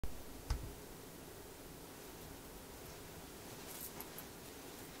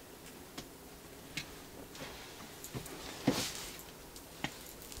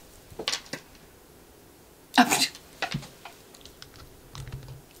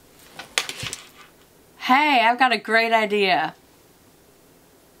Hey, I've got a great idea.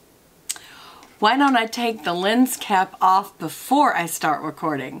 Why don't I take the lens cap off before I start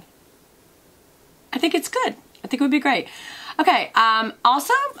recording? I think it's good. I think it would be great. Okay,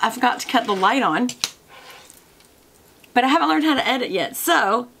 also, I forgot to cut the light on, but I haven't learned how to edit yet.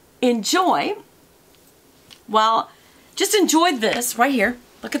 So, enjoy. Well, just enjoy this right here.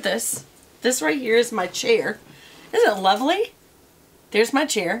 Look at this. This right here is my chair. Isn't it lovely? There's my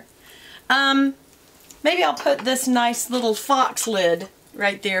chair. Maybe I'll put this nice little fox lid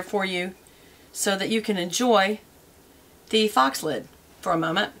right there for you so that you can enjoy the fox lid for a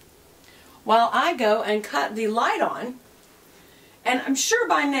moment while I go and cut the light on. And I'm sure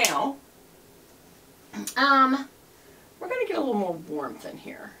by now, we're going to get a little more warmth in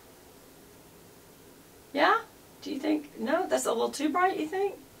here. Yeah? Do you think? No? That's a little too bright, you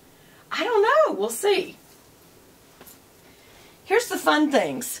think? I don't know. We'll see. Here's the fun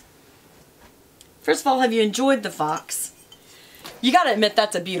things. First of all, have you enjoyed the fox? You got to admit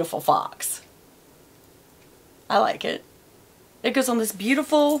that's a beautiful fox. I like it. It goes on this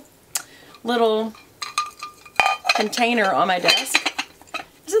beautiful little container on my desk.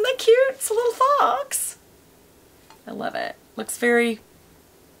 Isn't that cute? It's a little fox. I love it. Looks very,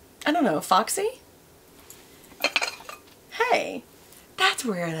 I don't know, foxy? Hey, that's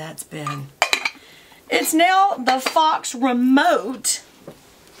where that's been. It's now the Fox remote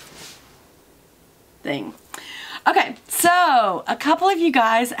thing. Okay, so a couple of you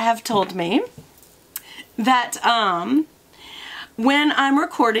guys have told me that when I'm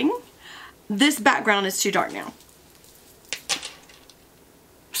recording, this background is too dark now.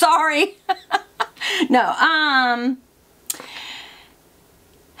 Sorry. No,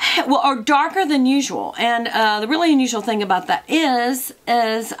 well, or darker than usual. And the really unusual thing about that is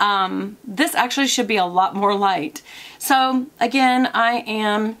this actually should be a lot more light. So again, I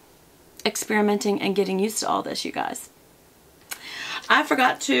am experimenting and getting used to all this, you guys. I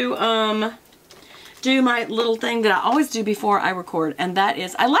forgot to do my little thing that I always do before I record, and that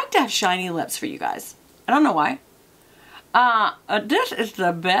is I like to have shiny lips for you guys. I don't know why. This is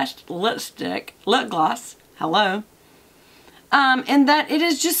the best lip gloss. Hello. And that it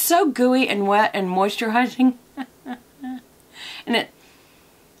is just so gooey and wet and moisturizing. And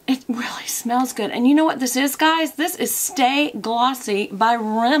it really smells good. And you know what this is, guys? This is Stay Glossy by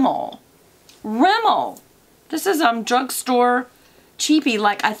Rimmel. Rimmel. This is drugstore cheapy.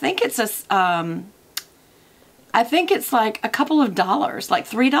 Like I think it's like a couple of dollars, like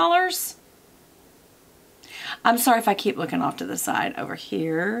 $3. I'm sorry if I keep looking off to the side over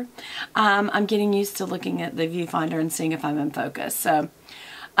here. I'm getting used to looking at the viewfinder and seeing if I'm in focus. So,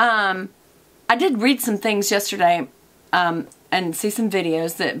 I did read some things yesterday and see some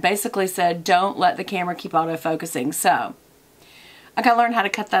videos that basically said don't let the camera keep autofocusing. So, I gotta learn how to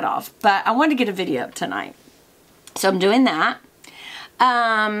cut that off. But I wanted to get a video up tonight. So I'm doing that.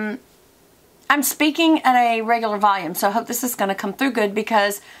 I'm speaking at a regular volume, so I hope this is going to come through good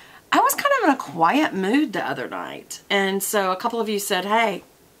because I was kind of in a quiet mood the other night. And so a couple of you said, hey,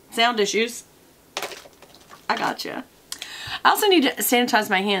 sound issues. I got you. I also need to sanitize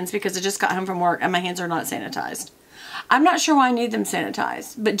my hands because I just got home from work and my hands are not sanitized. I'm not sure why I need them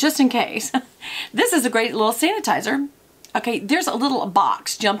sanitized, but just in case. This is a great little sanitizer. Okay, there's a little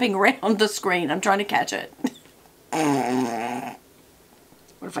box jumping around the screen. I'm trying to catch it.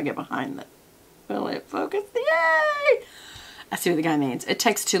 What if I get behind it? Will it focus? Yay! I see what the guy means. It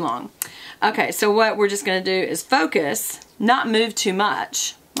takes too long. Okay, so what we're just going to do is focus, not move too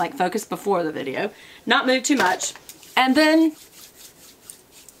much, like focus before the video, not move too much, and then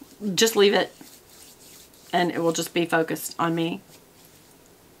just leave it, and it will just be focused on me.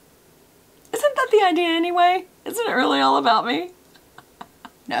 Isn't that the idea anyway? Isn't it really all about me?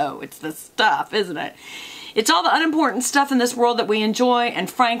 No, it's the stuff, isn't it? It's all the unimportant stuff in this world that we enjoy, and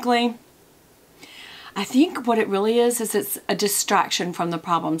frankly, I think what it really is it's a distraction from the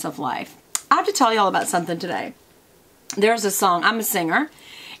problems of life. I have to tell you all about something today. There's a song. I'm a singer.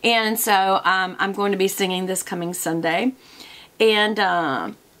 And so I'm going to be singing this coming Sunday.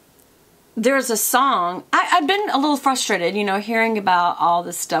 And there's a song. I've been a little frustrated, you know, hearing about all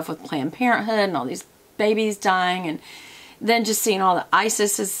this stuff with Planned Parenthood and all these babies dying. And then just seeing all the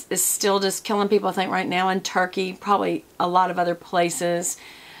ISIS is still just killing people, I think, right now in Turkey. Probably a lot of other places.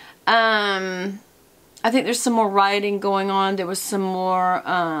 I think there's some more rioting going on. There was some more,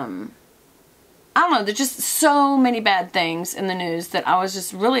 I don't know, there's just so many bad things in the news that I was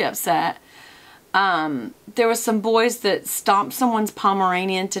just really upset. There was some boys that stomped someone's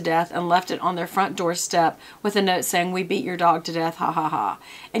Pomeranian to death and left it on their front doorstep with a note saying, "We beat your dog to death, ha ha ha."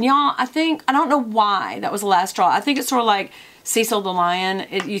 And y'all, I don't know why that was the last straw. I think it's sort of like Cecil the lion.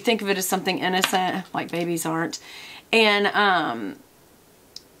 You think of it as something innocent, like babies aren't. And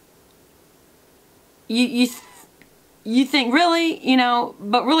you think, really? You know,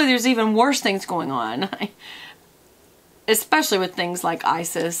 but really there's even worse things going on. Especially with things like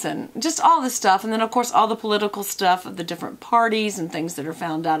ISIS and just all this stuff. And then, of course, all the political stuff of the different parties and things that are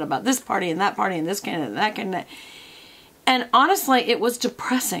found out about this party and this candidate and that candidate. And honestly, it was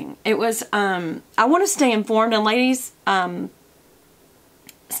depressing. It was, I want to stay informed. And ladies,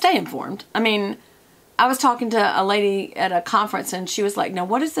 stay informed. I mean, I was talking to a lady at a conference and she was like, now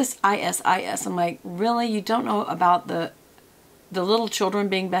what is this ISIS? I'm like, really? You don't know about the little children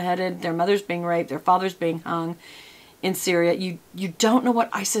being beheaded, their mothers being raped, their fathers being hung in Syria? You don't know what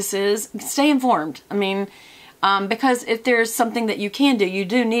ISIS is? Stay informed. I mean, because if there's something that you can do, you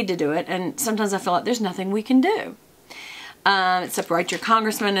do need to do it. And sometimes I feel like there's nothing we can do. Except write your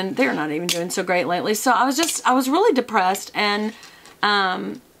congressman, and they're not even doing so great lately. So I was really depressed. And, you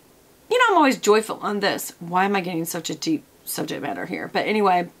know, I'm always joyful on this. Why am I getting such a deep subject matter here? But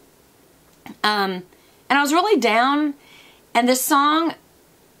anyway, and I was really down. And this song,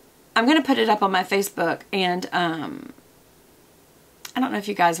 I'm going to put it up on my Facebook, and I don't know if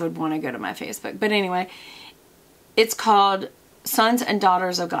you guys would want to go to my Facebook, but anyway, it's called Sons and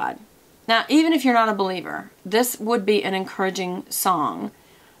Daughters of God. Now, even if you're not a believer, this would be an encouraging song,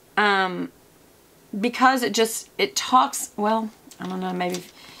 because it talks, well, I don't know, maybe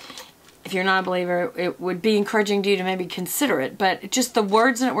if you're not a believer, it would be encouraging to you to maybe consider it, but just the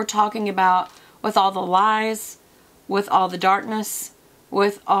words that we're talking about, with all the lies, with all the darkness,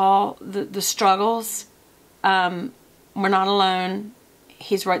 with all the struggles, we're not alone.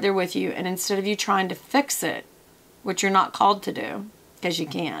 He's right there with you. And instead of you trying to fix it, which you're not called to do, because you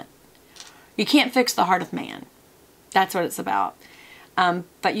can't fix the heart of man. That's what it's about.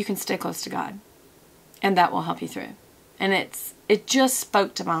 But you can stay close to God, and that will help you through. And it just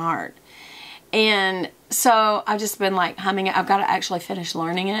spoke to my heart. And so I've just been like humming it. I've got to actually finish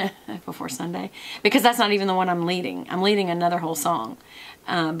learning it before Sunday, because that's not even the one I'm leading. I'm leading another whole song.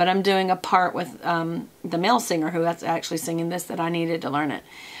 But I'm doing a part with the male singer who is actually singing this, that I needed to learn it.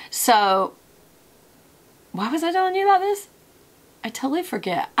 So, why was I telling you about this? I totally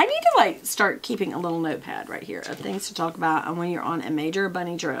forget. I need to like start keeping a little notepad right here of things to talk about. And when you're on a major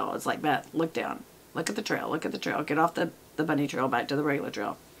bunny trail, it's like that. Look down. Look at the trail. Look at the trail. Get off the bunny trail back to the regular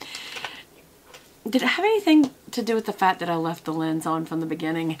trail. Did it have anything to do with the fact that I left the lens on from the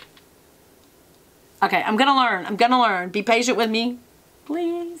beginning? Okay, I'm gonna learn. I'm gonna learn. Be patient with me.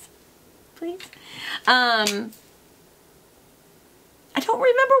 Please. Please. I don't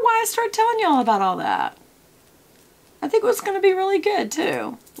remember why I started telling y'all about all that. I think it was going to be really good,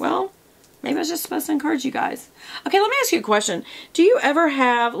 too. Well, maybe I was just supposed to encourage you guys. Okay, let me ask you a question. Do you ever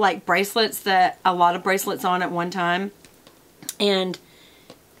have, like, bracelets that, a lot of bracelets on at one time, and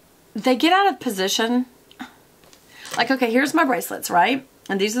they get out of position? Like, okay, here's my bracelets, right?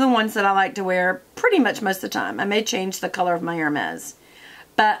 And these are the ones that I like to wear pretty much most of the time. I may change the color of my Hermes.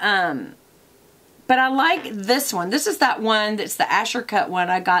 But I like this one. This is that one that's the Asher cut one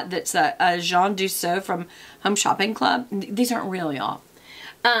I got, that's a Jean Dussault from Home Shopping Club. These aren't real, y'all.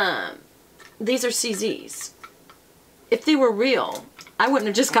 These are CZs. If they were real, I wouldn't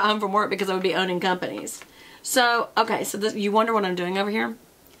have just got home from work, because I would be owning companies. So, okay, so this, you wonder what I'm doing over here?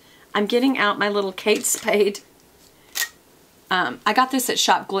 I'm getting out my little Kate Spade. I got this at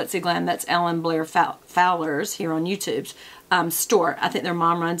Shop Glitzy Glam. That's Ellen Blair Fowler's here on YouTube's store. I think their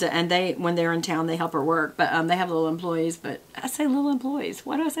mom runs it, and they, when they're in town, they help her work. But they have little employees. But I say little employees.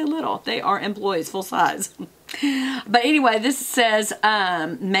 Why do I say little? They are employees, full size. But anyway, this says,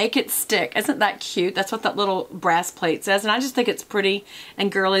 make it stick. Isn't that cute? That's what that little brass plate says. And I just think it's pretty and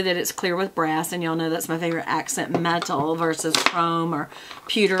girly that it's clear with brass. And y'all know that's my favorite accent metal versus chrome or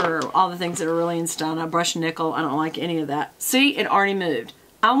pewter or all the things that are really in style. I brush nickel. I don't like any of that. See, it already moved.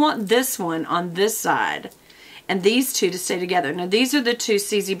 I want this one on this side and these two to stay together. Now, these are the two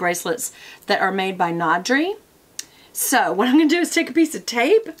CZ bracelets that are made by Nadri. So, what I'm going to do is take a piece of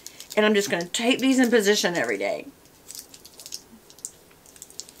tape, and I'm just going to tape these in position every day.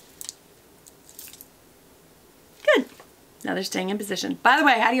 Good. Now they're staying in position. By the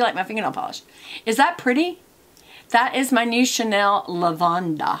way, how do you like my fingernail polish? Is that pretty? That is my new Chanel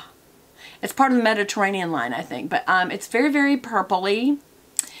Lavanda. It's part of the Mediterranean line, I think. But it's very, very purpley.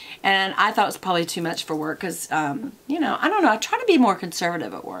 And I thought it was probably too much for work because, you know, I don't know. I try to be more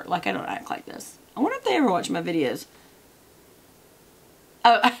conservative at work. Like, I don't act like this. I wonder if they ever watch my videos.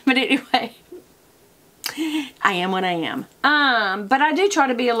 Oh, but anyway, I am what I am. But I do try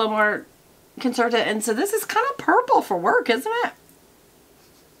to be a little more conservative. And so this is kind of purple for work, isn't it?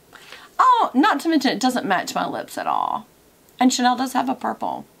 Oh, not to mention it doesn't match my lips at all. And Chanel does have a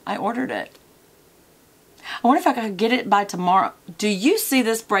purple. I ordered it. I wonder if I could get it by tomorrow. Do you see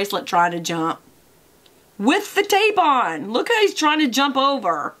this bracelet trying to jump? With the tape on. Look how he's trying to jump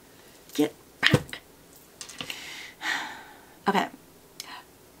over. Get back. Okay.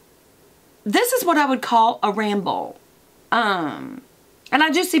 This is what I would call a ramble. And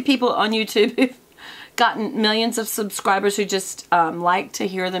I do see people on YouTube who've gotten millions of subscribers who just like to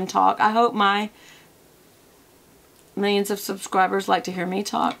hear them talk. I hope my millions of subscribers like to hear me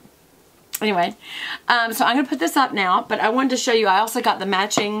talk. Anyway, so I'm going to put this up now, but I wanted to show you, I also got the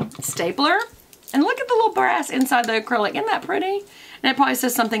matching stapler. And look at the little brass inside the acrylic. Isn't that pretty? And it probably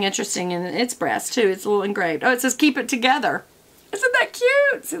says something interesting in its brass too. It's a little engraved. Oh, it says keep it together. Isn't that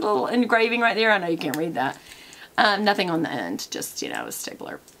cute? See the little engraving right there? I know you can't read that. Nothing on the end, just, you know, a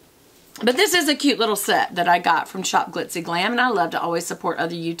stapler. But this is a cute little set that I got from Shop Glitzy Glam, and I love to always support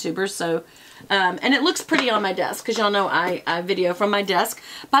other YouTubers. So, and it looks pretty on my desk, because y'all know I video from my desk.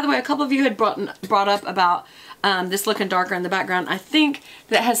 By the way, a couple of you had brought up about this looking darker in the background. I think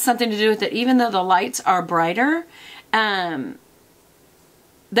that has something to do with it, even though the lights are brighter, that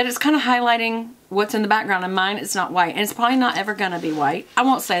it's kind of highlighting what's in the background, and mine is not white. And it's probably not ever going to be white. I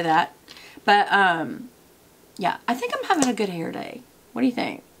won't say that. But, yeah, I think I'm having a good hair day. What do you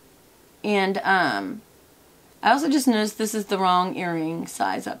think? And I also just noticed this is the wrong earring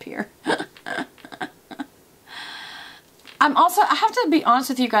size up here. I have to be honest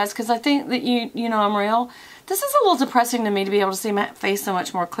with you guys, because I think that you know I'm real. This is a little depressing to me to be able to see my face so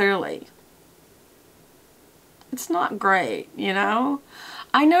much more clearly. It's not great, you know?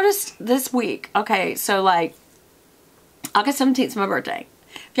 I noticed this week, okay, so like August 17th is my birthday.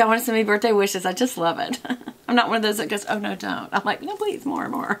 If y'all want to send me birthday wishes, I just love it. I'm not one of those that goes, oh no, don't. I'm like, no, please, more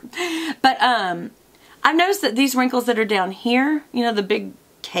and more. But I've noticed that these wrinkles that are down here, you know, the big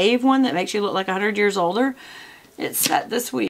cave one that makes you look like 100 years older, it's set this week.